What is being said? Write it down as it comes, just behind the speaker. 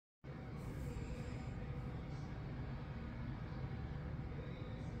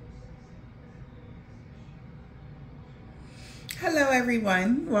Hello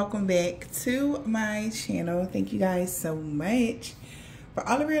everyone, welcome back to my channel. Thank you guys so much for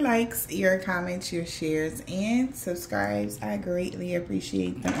all of your likes, your comments, your shares, and subscribes. I greatly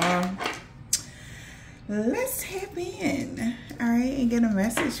appreciate them all. Let's tap in, all right, and get a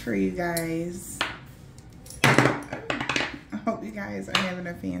message for you guys. I hope you guys are having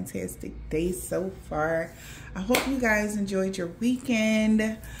a fantastic day so far. I hope you guys enjoyed your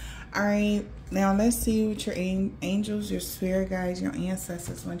weekend. All right, now let's see what your angels, your spirit guides, your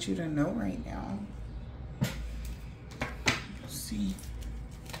ancestors want you to know right now. Let's see.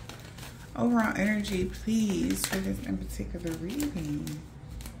 Overall energy, please, for this in particular reading.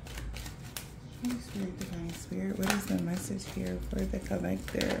 Holy Spirit, Divine Spirit, what is the message here for the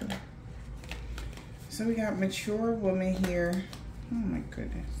collective? So we got mature woman here. Oh my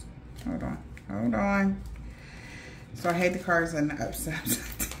goodness. Hold on. So I had the cards on the upside.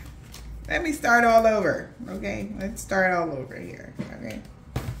 Let me start all over, okay? Let's start all over here, okay?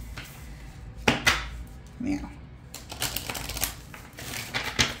 Now.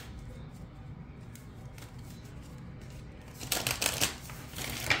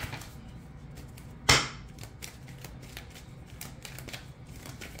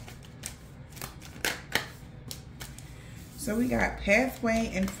 So we got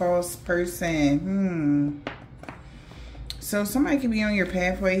pathway and false person. So somebody could be on your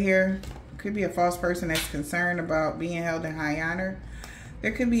pathway here. Could be a false person that's concerned about being held in high honor.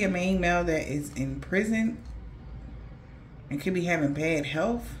 There could be a main male that is in prison and could be having bad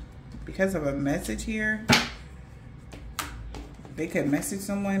health because of a message here. They could message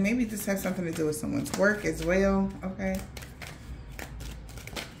someone. Maybe this has something to do with someone's work as well. Okay.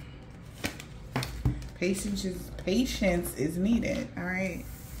 Patience is needed. All right.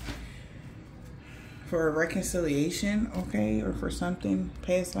 For a reconciliation, okay, or for something,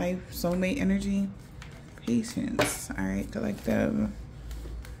 past life, soulmate energy, patience, all right, collective.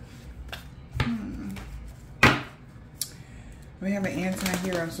 We have an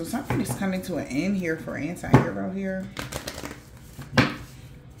anti-hero, so something is coming to an end here for anti-hero here.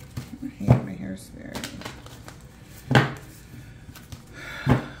 Here, spirit.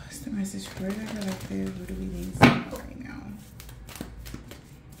 What's the message for the collective? What do we need to know right now?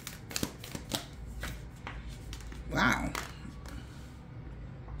 Wow.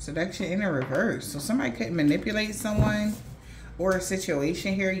 Seduction in a reverse. So somebody could manipulate someone or a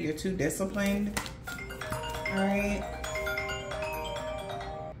situation here. You're too disciplined. Alright.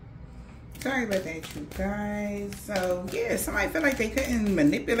 Sorry about that, you guys. So, yeah, somebody feel like they couldn't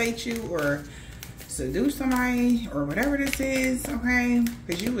manipulate you or seduce somebody or whatever this is, okay?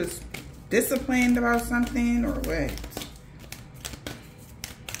 Because you was disciplined about something or what?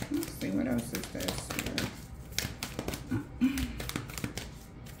 Let's see, what else is this here?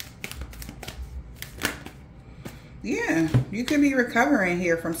 Yeah, you could be recovering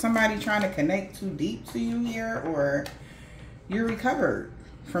here from somebody trying to connect too deep to you here, or you're recovered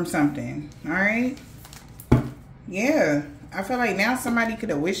from something. All right. Yeah, I feel like now somebody could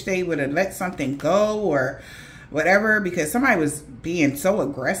have wished they would have let something go or whatever, because somebody was being so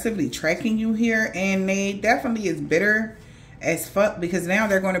aggressively tracking you here, and they definitely is bitter as fuck because now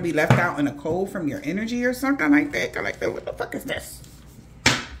they're going to be left out in the cold from your energy or something like that. Like, what the fuck is this?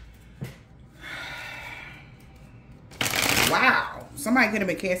 Wow, somebody could have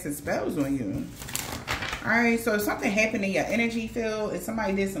been casting spells on you. All right, so if something happened in your energy field and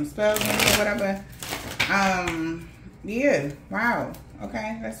somebody did some spells on you or whatever, yeah, wow.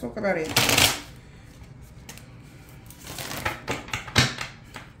 Okay, let's talk about it.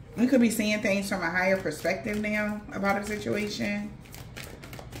 We could be seeing things from a higher perspective now about a situation.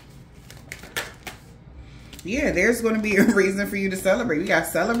 Yeah, there's going to be a reason for you to celebrate. We got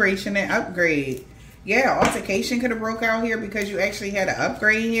celebration and upgrade. Yeah, altercation could have broke out here because you actually had an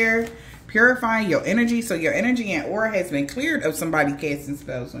upgrade here. Purifying your energy. So your energy and aura has been cleared of somebody casting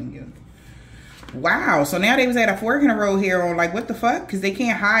spells on you. Wow. So now they was at a fork in the road here on like, what the fuck? Because they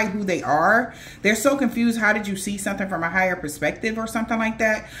can't hide who they are. They're so confused. How did you see something from a higher perspective or something like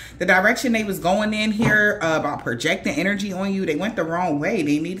that? The direction they was going in here about projecting energy on you, they went the wrong way.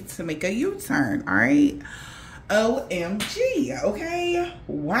 They needed to make a U-turn. All right. OMG. Okay.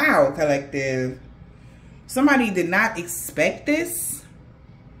 Wow, collective. Somebody did not expect this.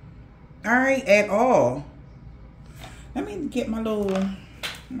 All right, at all. Let me get my little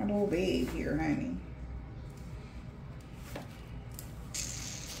bag here, honey.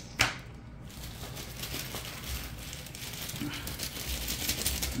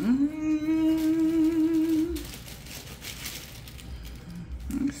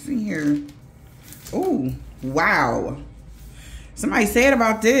 Let's see here. Oh, wow. Somebody said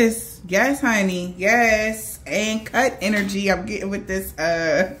about this. Yes, honey. Yes. And cut energy I'm getting with this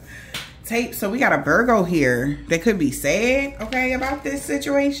tape. So we got a Virgo here that could be sad, okay, about this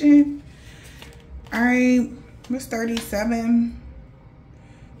situation. All right. What's 37?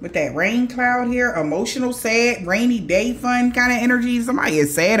 With that rain cloud here. Emotional, sad, rainy day fun kind of energy. Somebody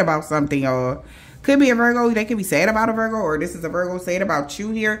is sad about something, y'all. Could be a Virgo. They could be sad about a Virgo, or this is a Virgo sad about you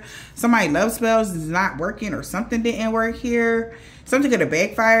here. Somebody love spells is not working, or something didn't work here. Something could have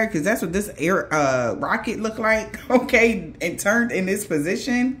backfired, because that's what this air rocket looked like, okay, and turned in this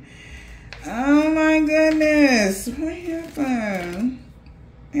position. Oh my goodness. What happened?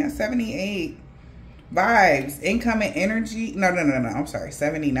 Yeah, 78. Vibes, incoming energy. No. I'm sorry,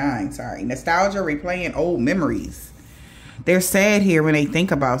 79. Sorry. Nostalgia, replaying old memories. They're sad here when they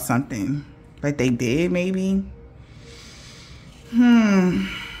think about something. Like they did, maybe.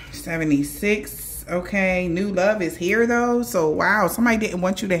 76. Okay. New love is here, though. So, wow. Somebody didn't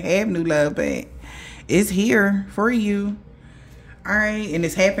want you to have new love, but it's here for you. All right. And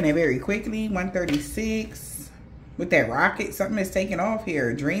it's happening very quickly. 136. With that rocket, something is taking off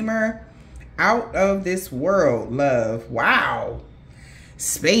here. Dreamer. Out of this world. Love. Wow.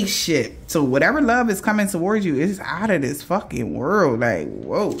 Spaceship. So whatever love is coming towards you is out of this fucking world. Like,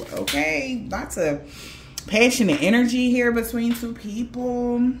 whoa. Okay. Lots of passionate energy here between two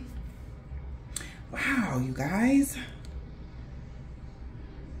people. Wow, you guys.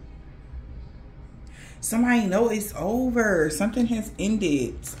 Somebody know it's over. Something has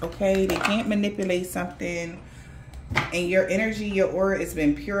ended. Okay. They can't manipulate something. And your energy, your aura has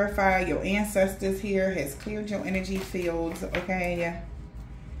been purified. Your ancestors here has cleared your energy fields. Okay.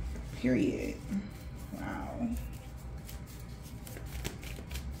 Period. Wow.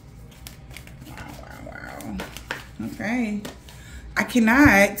 Wow. Okay. I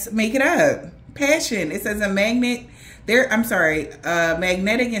cannot make it up. Passion. It says a magnet.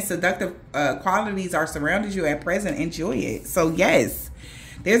 Magnetic and seductive qualities are surrounded you at present. Enjoy it. So yes.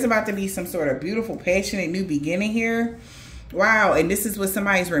 There's about to be some sort of beautiful, passionate new beginning here. Wow. And this is what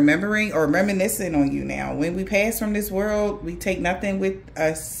somebody's remembering or reminiscing on you now. When we pass from this world, we take nothing with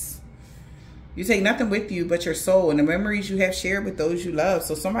us. You take nothing with you but your soul and the memories you have shared with those you love.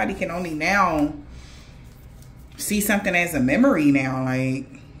 So somebody can only now see something as a memory now. Like,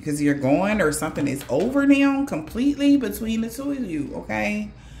 because you're gone or something is over now completely between the two of you. Okay.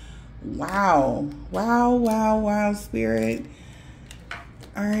 Wow. Wow, Spirit.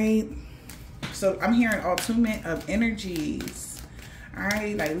 All right, so I'm hearing attunement of energies. All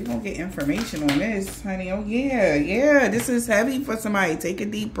right, like we're gonna get information on this, honey. Oh yeah, this is heavy for somebody. Take a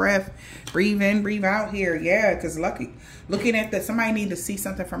deep breath, breathe in, breathe out here. Yeah, because looking at that, somebody need to see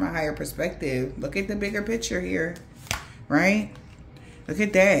something from a higher perspective. Look at the bigger picture here, right? Look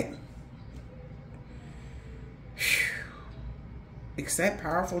at that. Accept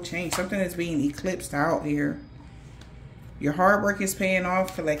powerful change. Something is being eclipsed out here. Your hard work is paying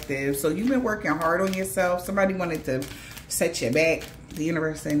off, collective. So you've been working hard on yourself. Somebody wanted to set you back. The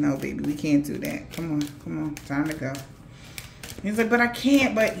universe said, no, baby, we can't do that. Come on. Time to go. He's like, but I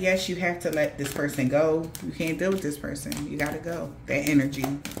can't. But yes, you have to let this person go. You can't deal with this person. You got to go. That energy.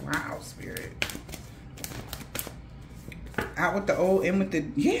 Wow, Spirit. Out with the old, in with the,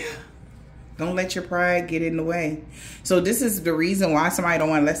 yeah. Don't let your pride get in the way. So this is the reason why somebody don't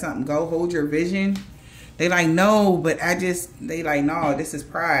want to let something go. Hold your vision. They like, no, but they like, no, this is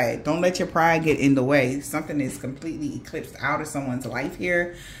pride. Don't let your pride get in the way. Something is completely eclipsed out of someone's life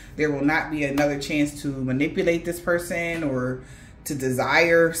here. There will not be another chance to manipulate this person or to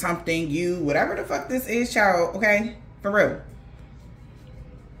desire something, whatever the fuck this is, child, okay? For real.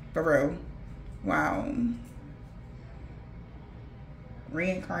 For real. Wow.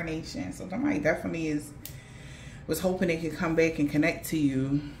 Reincarnation. So somebody definitely was hoping they could come back and connect to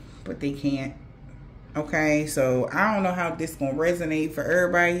you, but they can't. Okay, so I don't know how this gonna resonate for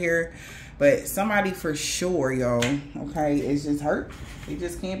everybody here, but somebody for sure, y'all, okay, is just hurt. They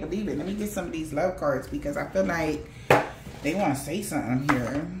just can't believe it. Let me get some of these love cards because I feel like they want to say something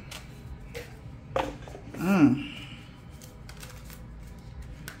here.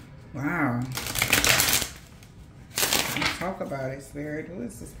 Wow. Let's talk about it, Spirit. Who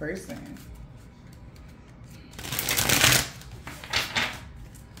is this person?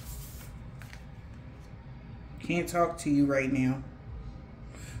 Can't talk to you right now.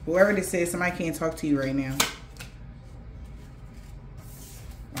 Whoever this is, somebody can't talk to you right now.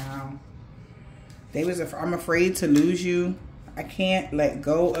 Wow. I'm afraid to lose you. I can't let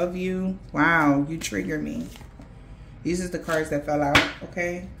go of you. Wow, you trigger me. These are the cards that fell out,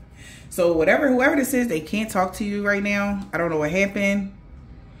 okay? So whoever this is, they can't talk to you right now. I don't know what happened.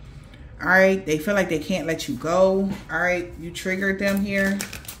 All right. They feel like they can't let you go. All right. You triggered them here.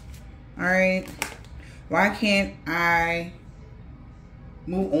 All right. Why can't I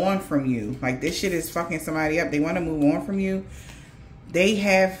move on from you? Like, this shit is fucking somebody up. They want to move on from you. They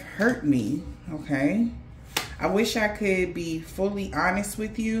have hurt me. Okay. I wish I could be fully honest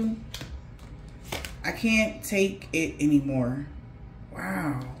with you. I can't take it anymore.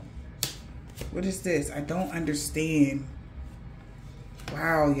 Wow. What is this? I don't understand.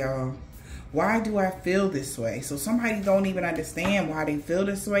 Wow, y'all. Why do I feel this way? So somebody don't even understand why they feel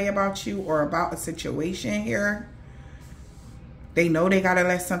this way about you or about a situation here. They know they gotta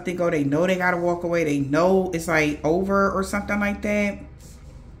let something go. They know they gotta walk away. They know it's like over or something like that.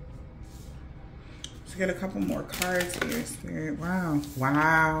 Let's get a couple more cards here, Spirit. Wow.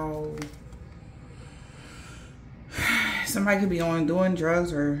 Wow. Somebody could be on doing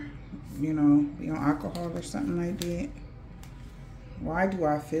drugs or, you know, be on alcohol or something like that. Why do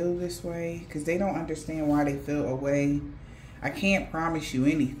I feel this way? Because they don't understand why they feel away. I can't promise you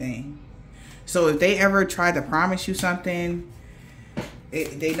anything. So if they ever try to promise you something,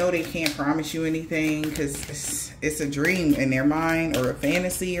 they know they can't promise you anything because it's a dream in their mind or a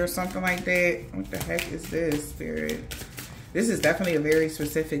fantasy or something like that. What the heck is this, Spirit? This is definitely a very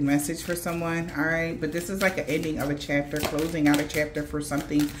specific message for someone, all right? But this is like an ending of a chapter, closing out a chapter for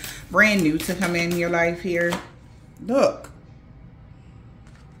something brand new to come in your life here. Look.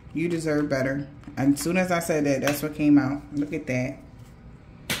 You deserve better. As soon as I said that, that's what came out. Look at that.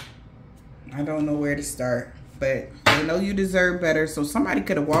 I don't know where to start. But they know you deserve better. So somebody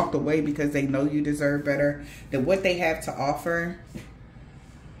could have walked away because they know you deserve better than what they have to offer.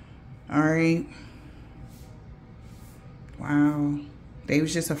 All right. Wow. They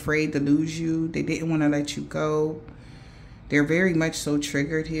was just afraid to lose you. They didn't want to let you go. They're very much so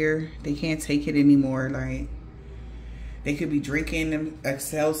triggered here. They can't take it anymore. Like, they could be drinking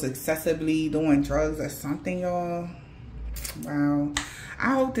themselves excessively, doing drugs or something, y'all. Wow.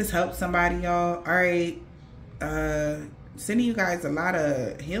 I hope this helps somebody, y'all. All right. Sending you guys a lot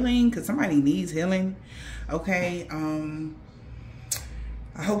of healing because somebody needs healing. Okay.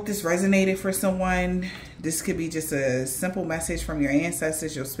 I hope this resonated for someone. This could be just a simple message from your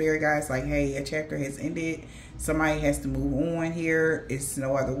ancestors, your spirit guides, like, hey, a chapter has ended. Somebody has to move on here. It's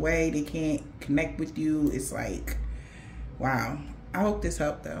no other way. They can't connect with you. It's like, wow. I hope this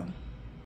helped, though.